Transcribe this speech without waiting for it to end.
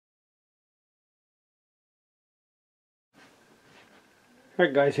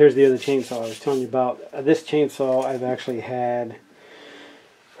Alright guys, here's the other chainsaw I was telling you about. This chainsaw I've actually had,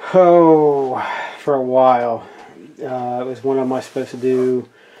 for a while. It was one I was supposed to do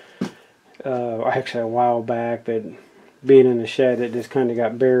actually a while back, but being in the shed it just kind of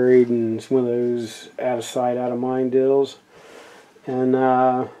got buried, and it's one of those out of sight, out of mind deals. And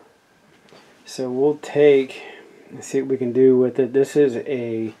so we'll take and see what we can do with it. This is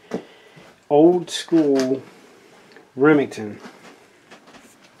a old school Remington.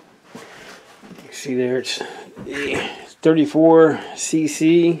 You see there, it's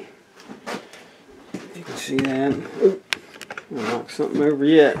 34cc. You can see that. Oop, I'll knock something over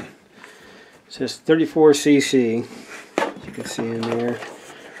yet. It says 34cc. You can see in there.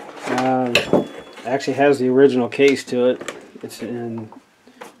 Actually has the original case to it. It's in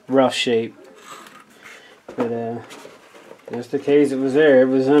rough shape, but just the case it was there. It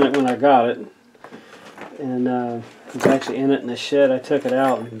was in it when I got it, and it was actually in it in the shed. I took it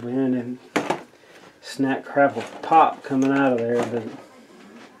out and went in and snack crackle pop coming out of there, but the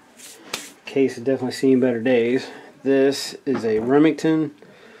case has definitely seen better days. This is a Remington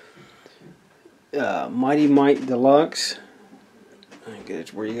Mite Deluxe. I think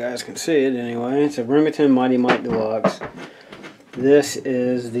it's where you guys can see it anyway. It's a Remington Mite Deluxe. This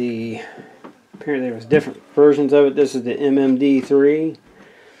is the, apparently there was different versions of it. This is the MMD3.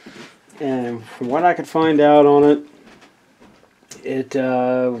 And from what I could find out on it,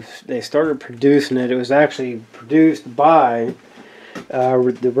 they started producing it. It was actually produced by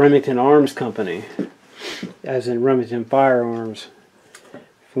the Remington Arms Company, as in Remington Firearms,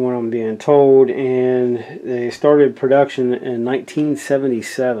 from what I'm being told. And they started production in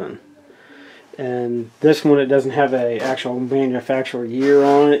 1977. And this one, it doesn't have a actual manufacturer year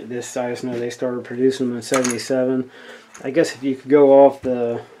on it. This, I just know they started producing them in 77. I guess if you could go off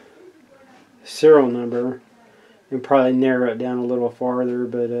the serial number and probably narrow it down a little farther,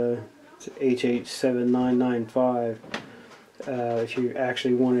 but it's HH7995. If you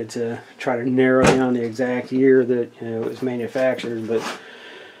actually wanted to try to narrow down the exact year that it was manufactured, but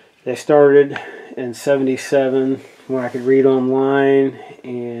they started in 77, where I could read online,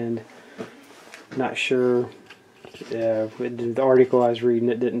 and not sure. The article I was reading,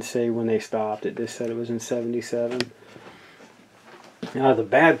 it didn't say when they stopped. It just said it was in 77. Now the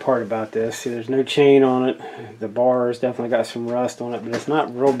bad part about this, see, there's no chain on it. The bar's definitely got some rust on it, but it's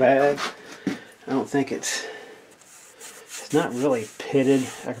not real bad. I don't think it's not really pitted.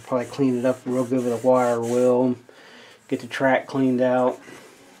 I could probably clean it up real good with a wire wheel. Get the track cleaned out.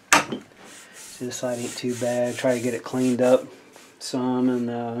 See, this side ain't too bad. Try to get it cleaned up some, and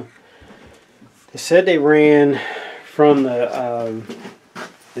they said they ran from the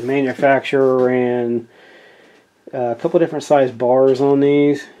manufacturer, ran a couple different size bars on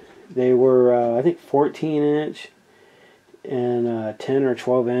these. They were I think 14 inch and 10 or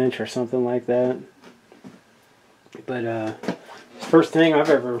 12 inch or something like that. But first thing I've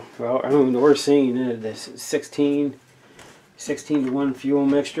ever, well, I don't know, we're seeing it, this 16 to 1 fuel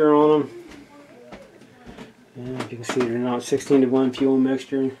mixture on them. And if you can see it or not, 16 to 1 fuel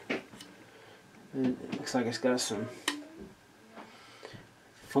mixture. It looks like it's got some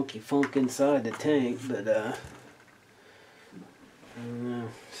funky funk inside the tank, but I don't know.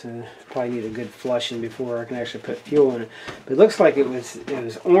 So probably need a good flushing before I can actually put fuel in it. But it looks like it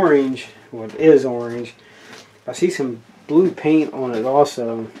was orange. Well, it is orange. I see some blue paint on it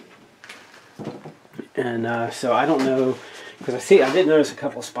also, and so I don't know, because I did notice a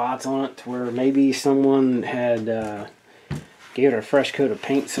couple spots on it where maybe someone had gave it a fresh coat of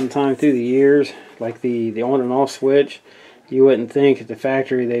paint sometime through the years, like the on and off switch. You wouldn't think at the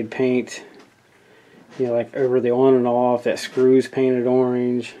factory they'd paint, like over the on and off, that screw's painted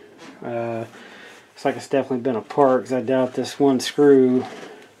orange. It's like it's definitely been apart, because I doubt this one screw.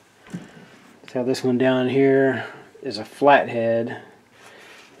 Tell this one down here is a flathead.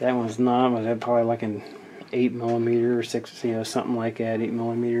 That one's not. Was that probably like an 8mm or 6, something like that,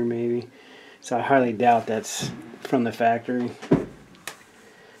 8mm maybe. So I highly doubt that's from the factory.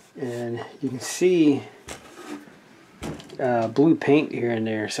 And you can see blue paint here and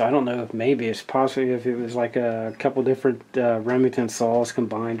there. So I don't know if maybe it's possibly if it was like a couple different Remington saws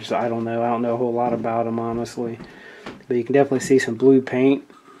combined. So I don't know. I don't know a whole lot about them, honestly. But you can definitely see some blue paint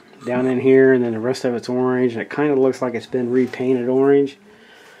down in here, and then the rest of it's orange, and it kind of looks like it's been repainted orange.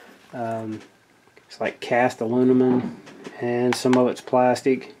 It's like cast aluminum, and some of it's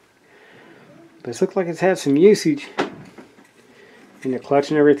plastic, but it looks like it's had some usage. And the clutch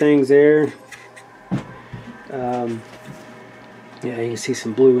and everything's there. Yeah, you can see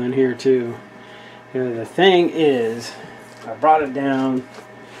some blue in here too. The thing is, I brought it down.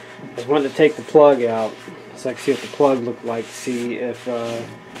 I was wanting to take the plug out, so I could see what the plug looked like, see if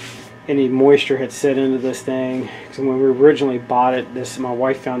any moisture had set into this thing. Because when we originally bought it, my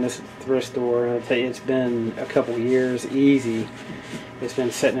wife found this at the thrift store, and I'll tell you, it's been a couple years easy. It's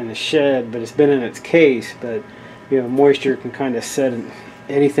been sitting in the shed, but it's been in its case. But you know, moisture can kind of set in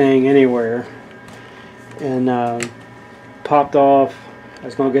anything, anywhere. And popped off. I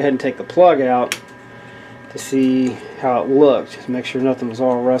was going to go ahead and take the plug out to see how it looked, just make sure nothing was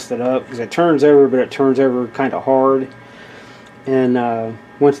all rusted up, because it turns over, but it turns over kind of hard. And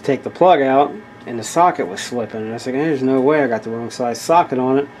went to take the plug out, and the socket was slipping, and I said, there's no way, I got the wrong size socket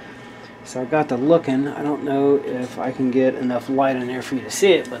on it. So I got to looking. I don't know if I can get enough light in there for you to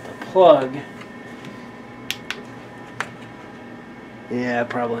see it, but the plug, yeah,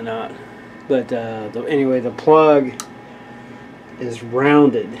 probably not. But anyway, the plug is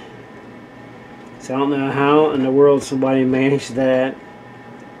rounded. So I don't know how in the world somebody managed that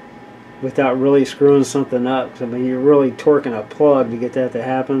without really screwing something up. I mean, you're really torquing a plug to get that to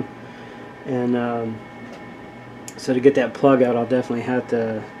happen. And so to get that plug out, I'll definitely have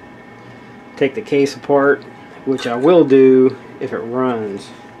to take the case apart, which I will do if it runs.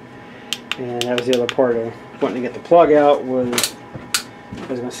 And that was the other part of wanting to get the plug out, was I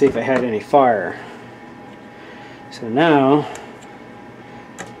was going to see if it had any fire. So now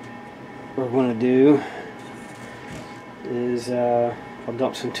what we're going to do is I'll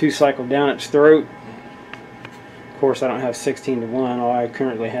dump some 2-cycle down its throat. Of course, I don't have 16 to 1. All I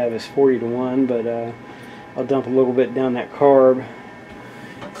currently have is 40 to 1, but I'll dump a little bit down that carb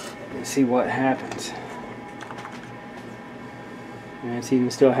and see what happens. And it even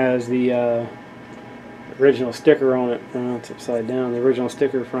still has the original sticker on it. Oh, it's upside down. The original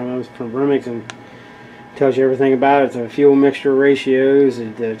sticker from Remington tells you everything about it. The fuel mixture ratios,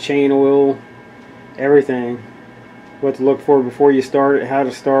 the chain oil, everything. What to look for before you start it, how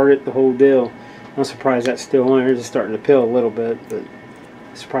to start it, the whole deal. I'm surprised that's still on there. It's just starting to pill a little bit, but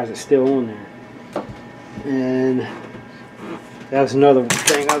I'm surprised it's still on there. And that was another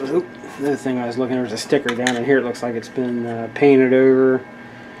thing I was looking at. There's a sticker down in here. It looks like it's been painted over.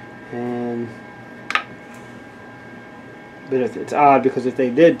 But it's odd, because if they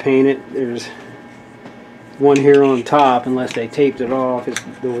did paint it, there's one here on top, unless they taped it off. It's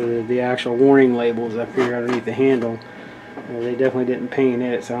the actual warning labels up here underneath the handle. They definitely didn't paint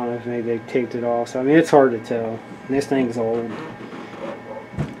it, so I don't know if maybe they taped it off. So I mean, it's hard to tell. And this thing's old.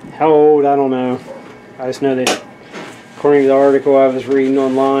 How old, I don't know. I just know that according to the article I was reading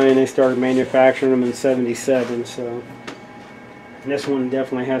online, they started manufacturing them in '77. So, and this one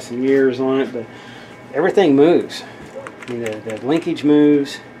definitely has some years on it, but everything moves. I mean, the linkage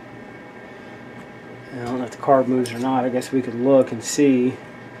moves. I don't know if the carb moves or not. I guess we could look and see.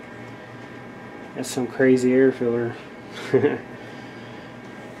 That's some crazy air filler.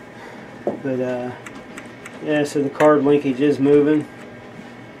 But yeah, so the carb linkage is moving.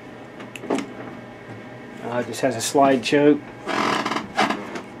 It just has a slide choke.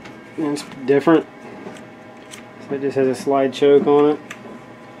 And it's different. So it just has a slide choke on it.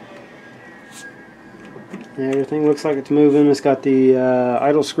 And everything looks like it's moving. It's got the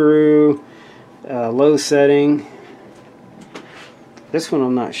idle screw, low setting. This one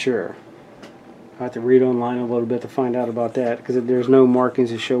I'm not sure. I have to read online a little bit to find out about that, because there's no markings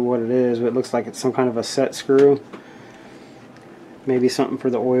to show what it is, but it looks like it's some kind of a set screw. Maybe something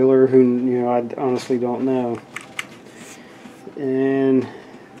for the oiler, who, I honestly don't know. And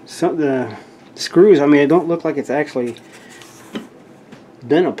the screws, I mean, it don't look like it's actually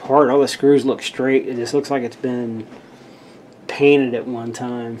been apart. All the screws look straight. It just looks like it's been painted at one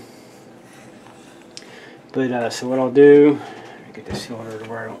time. But so what I'll do, let me get this cylinder to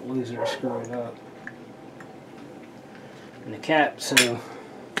where I don't lose it or screw it up. And the cap, so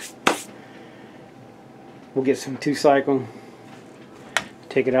we'll get some 2-cycle,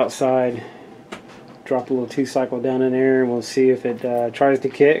 take it outside, drop a little 2-cycle down in there, and we'll see if it tries to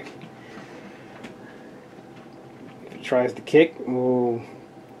kick. If it tries to kick, we'll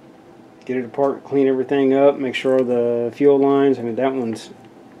get it apart, clean everything up, make sure the fuel lines, I mean, that one's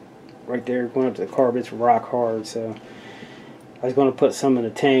right there going up to the carb, it's rock hard. So I was going to put some in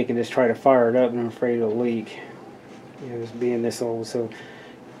the tank and just try to fire it up, and I'm afraid it'll leak. It's being this old, so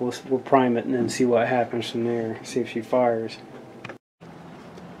we'll prime it and then see what happens from there. See if she fires.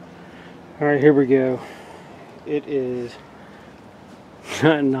 Alright, here we go. It is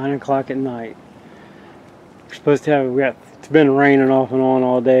 9 o'clock at night. We're supposed to have, it's been raining off and on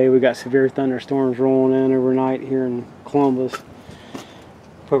all day. We got severe thunderstorms rolling in overnight here in Columbus.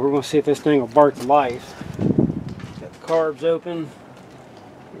 But we're going to see if this thing will bark to life. Got the carbs open.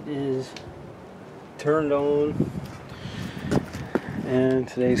 It is turned on. And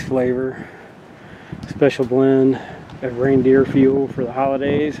today's flavor is special blend of reindeer fuel for the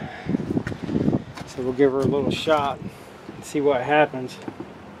holidays. So we'll give her a little shot and see what happens.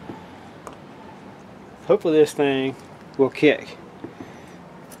 Hopefully this thing will kick.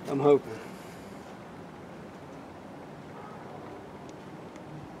 I'm hoping.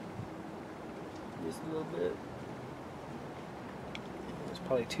 Just a little bit. It's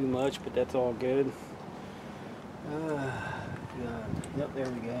probably too much, but that's all good. God. Yep, there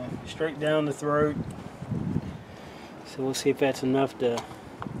we go. Straight down the throat. So we'll see if that's enough to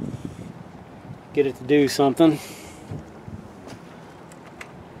get it to do something.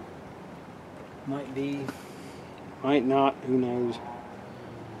 Might be, might not, who knows.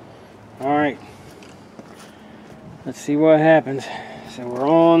 Alright, let's see what happens. So we're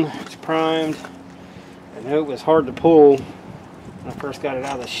on, it's primed. I know it was hard to pull when I first got it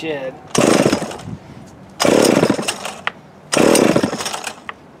out of the shed.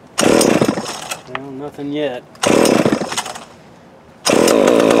 Well, nothing yet.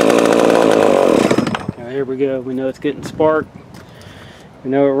 Now, here we go. We know it's getting spark. We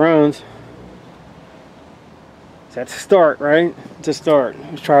know it runs. That's a start, right? It's a start.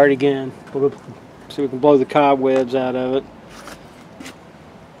 Let's try it again. So we can blow the cobwebs out of it.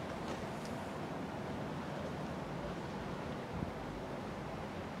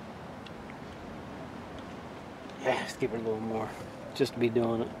 Yeah, let's give it a little more. Just to be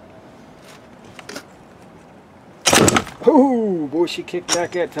doing it. Oh, boy, she kicked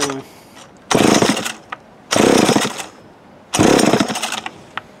back that time.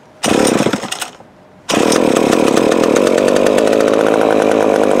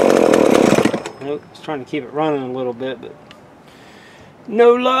 Nope, I was trying to keep it running a little bit, but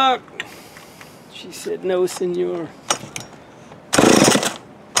no luck. She said no, senor.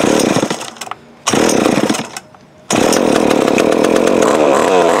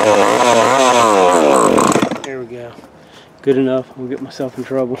 There we go. Good enough. I'll get myself in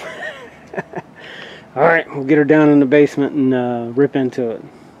trouble. Alright, we'll get her down in the basement and rip into it.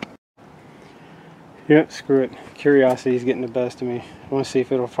 Yep, screw it. Curiosity's getting the best of me. I want to see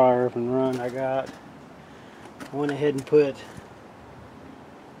if it'll fire up and run. I went ahead and put,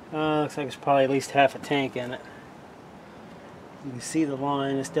 looks like it's probably at least half a tank in it. You can see the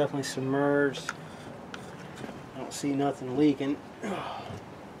line, it's definitely submerged. I don't see nothing leaking.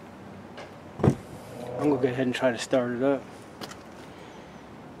 I'm going to go ahead and try to start it up.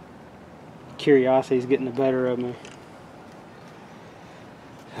 Curiosity's getting the better of me.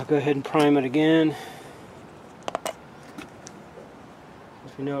 I'll go ahead and prime it again.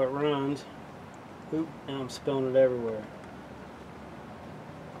 If you know it runs. Oop, now I'm spilling it everywhere.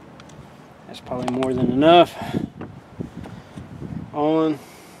 That's probably more than enough. On.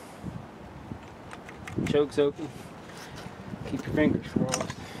 Choke's open. Keep your fingers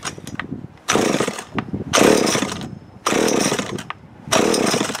crossed.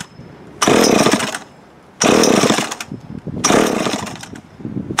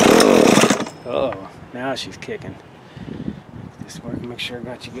 Uh-oh, now she's kicking. Just work and make sure I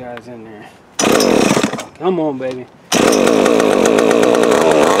got you guys in there. Come on, baby.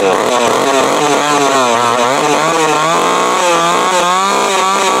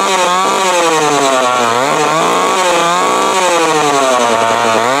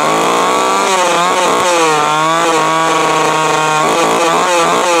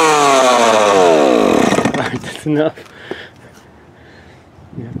 Alright, that's enough.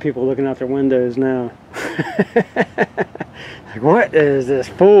 People looking out their windows now. Like, what is this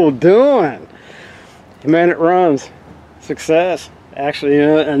fool doing? Man, it runs. Success. Actually, you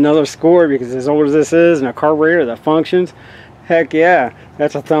know, another score, because as old as this is and a carburetor that functions, heck yeah,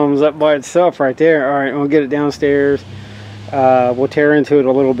 that's a thumbs up by itself right there. Alright, we'll get it downstairs. We'll tear into it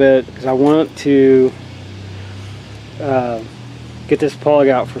a little bit because I want to get this plug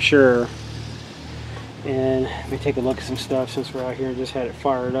out for sure. And let me take a look at some stuff since we're out here and just had it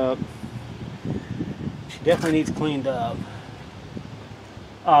fired up. She definitely needs cleaned up,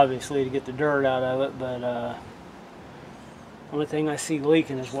 obviously, to get the dirt out of it, but only thing I see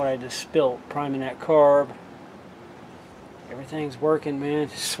leaking is what I just spilt, priming that carb. Everything's working, man.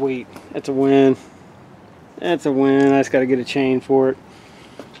 Sweet. That's a win. That's a win. I just got to get a chain for it.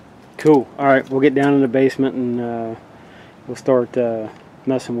 Cool. Alright, we'll get down in the basement and we'll start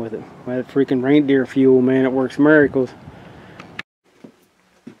messing with it. That freaking reindeer fuel, man, it works miracles.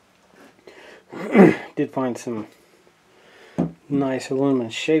 Did find some nice aluminum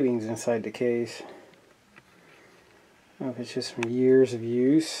shavings inside the case. I don't know if it's just from years of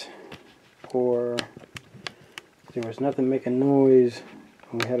use or there was nothing making noise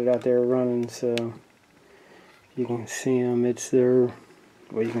when we had it out there running, so you can see them. It's their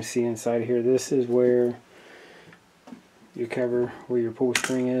what you can see inside here. This is where you cover where your pull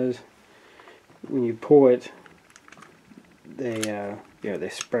string is. When you pull it, they they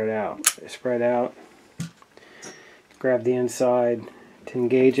spread out. They spread out. Grab the inside to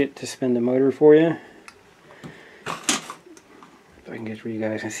engage it to spin the motor for you. If I can get where you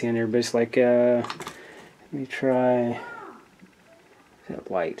guys can see in there, but it's like let me try that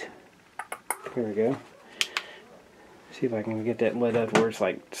light. Here we go. See if I can get that lit up where it's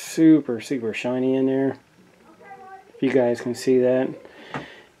like super shiny in there. If you guys can see that.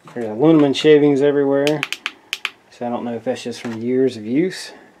 There's aluminum shavings everywhere. So I don't know if that's just from years of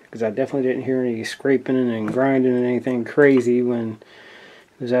use, because I definitely didn't hear any scraping and grinding and anything crazy when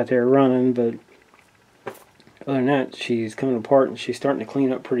it was out there running. But other than that, she's coming apart and she's starting to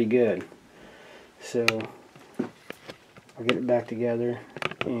clean up pretty good. So I'll get it back together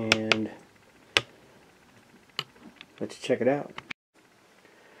and let's check it out.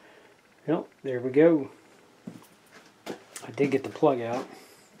 Well, there we go. I did get the plug out.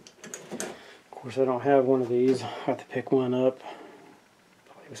 Of course, I don't have one of these. I have to pick one up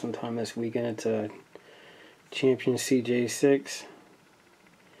probably sometime this weekend. It's a Champion CJ6.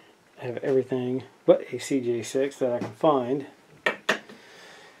 I have everything but a CJ6 that I can find.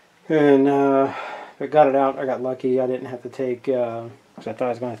 And I got it out. I got lucky. I didn't have to take, because I thought I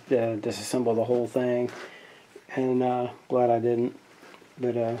was going to disassemble the whole thing. And glad I didn't.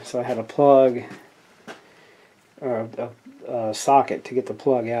 But so I had a plug, or a socket to get the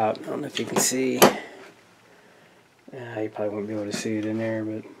plug out. I don't know if you can see. You probably won't be able to see it in there,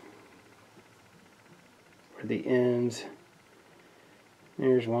 but where the ends.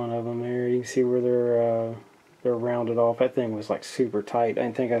 There's one of them there. You can see where they're rounded off. That thing was like super tight. I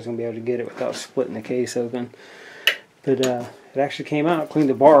didn't think I was going to be able to get it without splitting the case open. But it actually came out. Cleaned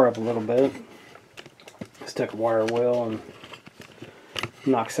the bar up a little bit. Just took a wire wheel and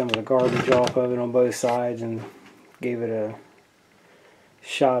knocked some of the garbage off of it on both sides and gave it a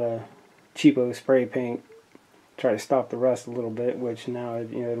shot of cheapo spray paint. Try to stop the rust a little bit, which now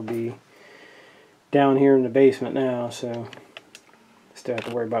it'll be down here in the basement now, so still have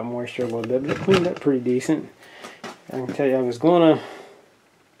to worry about moisture a little bit, but it cleaned up pretty decent. I can tell you, I was going to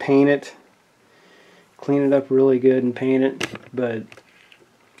paint it, clean it up really good and paint it, but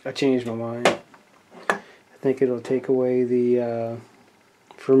I changed my mind. I think it'll take away the,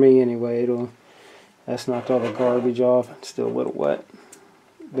 for me anyway, that's knocked all the garbage off. It's still a little wet,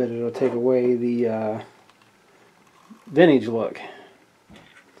 but it'll take away the vintage look.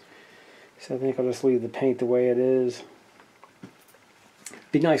 So I think I'll just leave the paint the way it is.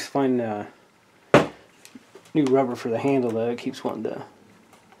 Be nice to find new rubber for the handle though. It keeps wanting to.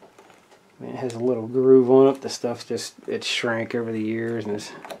 It has a little groove on it. The stuff's it's shrank over the years and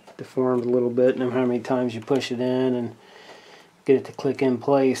it's deformed a little bit. No matter how many times you push it in and get it to click in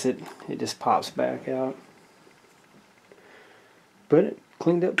place, it just pops back out. But it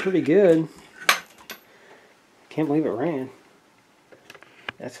cleaned up pretty good. Can't believe it ran.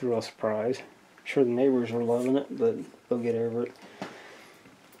 That's a real surprise. I'm sure the neighbors are loving it, but they'll get over it.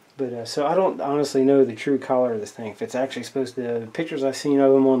 But so I don't honestly know the true color of this thing. If it's actually supposed to, the pictures I've seen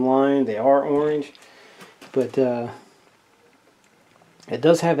of them online, they are orange. But it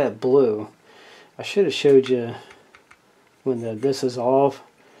does have that blue. I should have showed you when this is off.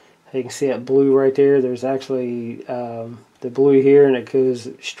 You can see that blue right there. There's actually the blue here, and it goes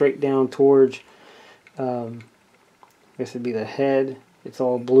straight down towards, I guess it'd be the head. It's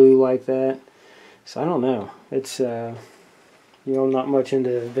all blue like that. So I don't know. It's I'm not much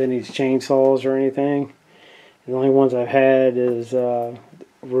into vintage chainsaws or anything. The only ones I've had is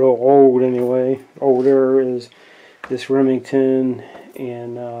real old anyway. Older is this Remington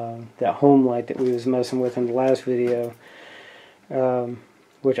and that home light that we was messing with in the last video.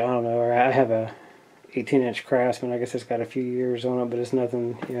 Which I don't know. I have a 18-inch Craftsman. I guess it's got a few years on it, but it's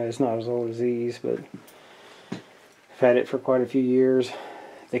nothing. It's not as old as these. But I've had it for quite a few years.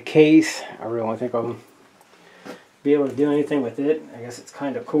 The case, I really don't think I'll be able to do anything with it. I guess it's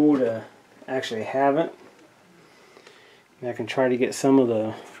kind of cool to actually have it. I can try to get some of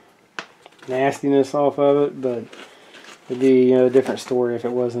the nastiness off of it, but it'd be a different story if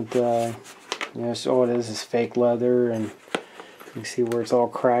it wasn't. So all it is fake leather, and you can see where it's all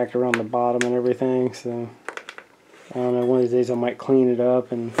cracked around the bottom and everything. So I don't know. One of these days I might clean it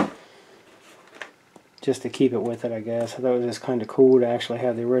up and just to keep it with it. I guess I thought it was just kind of cool to actually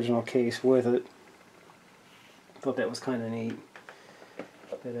have the original case with it. Thought that was kind of neat.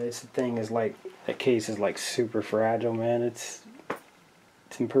 But the thing is like, that case is like super fragile, man. It's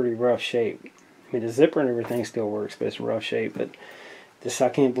in pretty rough shape. I mean, the zipper and everything still works, but it's in rough shape. But this, I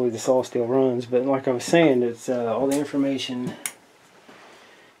can't believe this all still runs. But like I was saying, it's all the information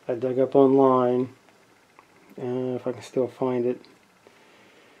I dug up online, if I can still find it,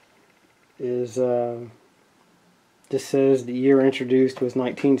 is this says the year introduced was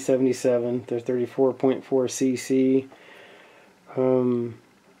 1977. They're 34.4 cc,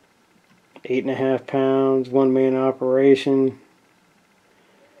 8.5 pounds, one-man operation.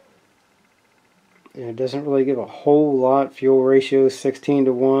 And it doesn't really give a whole lot. Fuel ratio is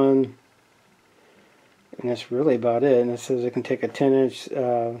 16:1. And that's really about it. And it says it can take a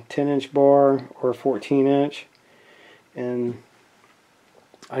 10-inch bar or a 14-inch. And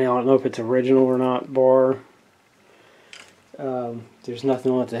I don't know if it's original or not bar. There's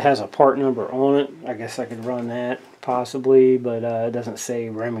nothing on it that has a part number on it. I guess I could run that possibly, but it doesn't say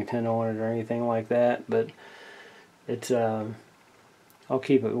Remington on it or anything like that. But it's I'll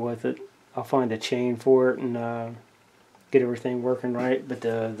keep it with it. I'll find a chain for it and get everything working right. But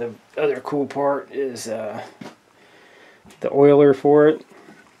the other cool part is the oiler for it.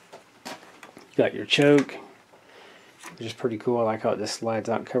 You got your choke, which is pretty cool. I like how it just slides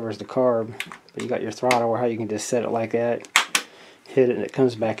out and covers the carb. But you got your throttle, or how you can just set it like that, hit it, and it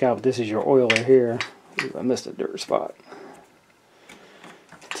comes back out. But this is your oiler here. Ooh, I missed a dirt spot.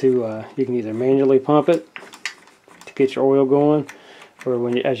 You can either manually pump it to get your oil going, or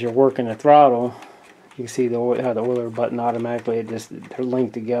when as you're working the throttle, you can see how the oiler button automatically, they're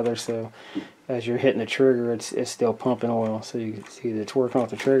linked together, so as you're hitting the trigger, it's still pumping oil. So you can see that it's working off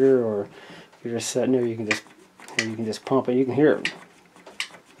the trigger, or if you're just sitting there, you can just pump it. You can hear it.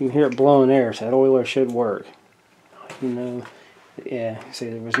 You can hear it blowing air, so that oiler should work. You know, yeah. See,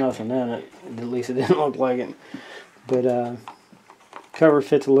 there was nothing in it. At least it didn't look like it. But cover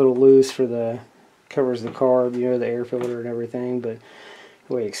fits a little loose covers the carb, you know, the air filter and everything. But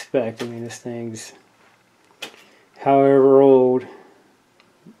what you expect. I mean, this thing's however old.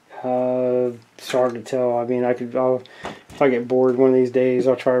 It's hard to tell. I mean, if I get bored one of these days,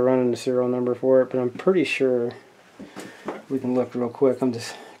 I'll try running the serial number for it. But I'm pretty sure we can look real quick. I'm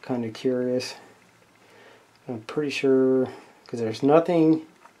just kind of curious. I'm pretty sure, because there's nothing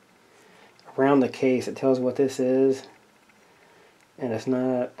around the case that tells what this is, and it's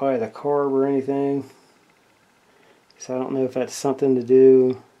not by the carb or anything. So I don't know if that's something to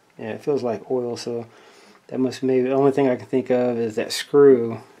do. Yeah, it feels like oil, so that must maybe, the only thing I can think of is that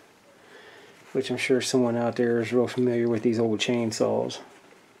screw, which I'm sure someone out there is real familiar with these old chainsaws.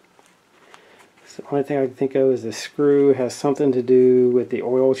 So the only thing I can think of is the screw has something to do with the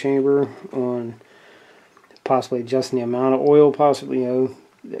oil chamber, on possibly adjusting the amount of oil, possibly, you know,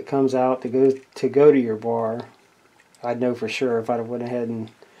 that comes out to go to your bar. I'd know for sure if I'd have went ahead and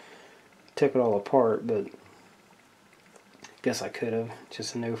took it all apart, but I guess I could have,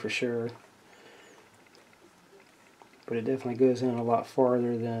 just to know for sure. But it definitely goes in a lot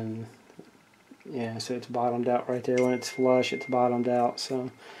farther than, yeah, so it's bottomed out right there. When it's flush, it's bottomed out.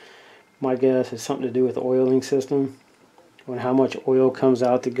 So my guess is something to do with the oiling system. On how much oil comes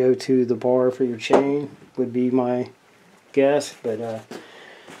out to go to the bar for your chain would be my guess. But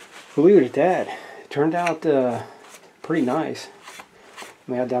we'll leave it at that. It turned out pretty nice.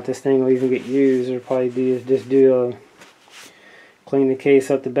 I mean, I doubt this thing will even get used. It'll probably be just clean the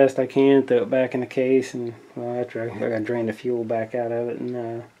case up the best I can, throw it back in the case, and well, after I gotta drain the fuel back out of it,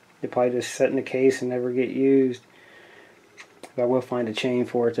 and it'll probably just set in the case and never get used. But I will find a chain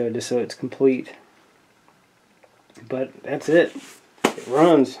for it though, just so it's complete. But that's it. It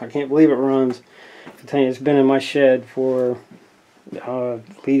runs. I can't believe it runs. I tell you, it's been in my shed for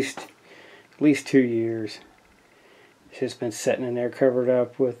at least 2 years. It's just been sitting in there covered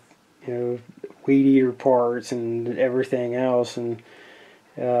up with, you know, weed eater parts and everything else, and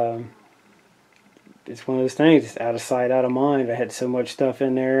it's one of those things, it's out of sight, out of mind. I had so much stuff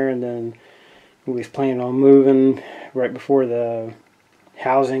in there, and then we was planning on moving right before the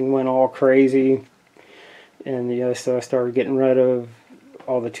housing went all crazy, and you know, so I started getting rid of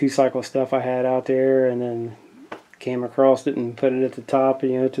all the 2-cycle stuff I had out there, and then came across it and put it at the top,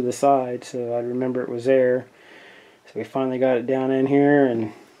 you know, to the side, so I remember it was there. So we finally got it down in here,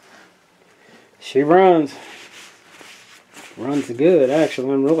 and she runs. Runs good,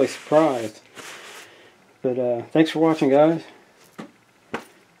 actually. I'm really surprised. But thanks for watching, guys.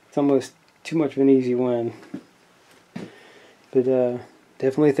 It's almost too much of an easy win. But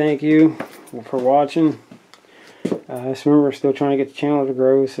definitely thank you for watching. Just remember, we're still trying to get the channel to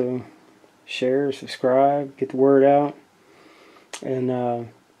grow, so share, subscribe, get the word out.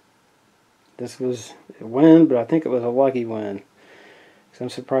 And this was a win, but I think it was a lucky win. So I'm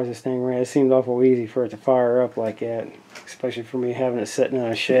surprised this thing ran. It seemed awful easy for it to fire up like that, especially for me having it sitting in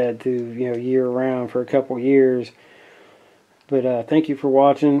a shed through, you know, year round for a couple years. But thank you for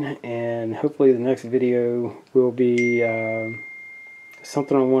watching, and hopefully the next video will be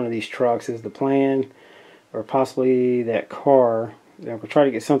something on one of these trucks is the plan, or possibly that car. We'll try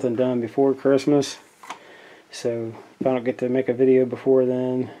to get something done before Christmas. So if I don't get to make a video before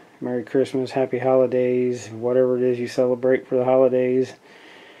then, Merry Christmas, Happy Holidays, whatever it is you celebrate for the holidays.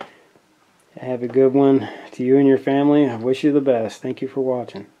 Have a good one to you and your family. I wish you the best. Thank you for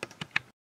watching.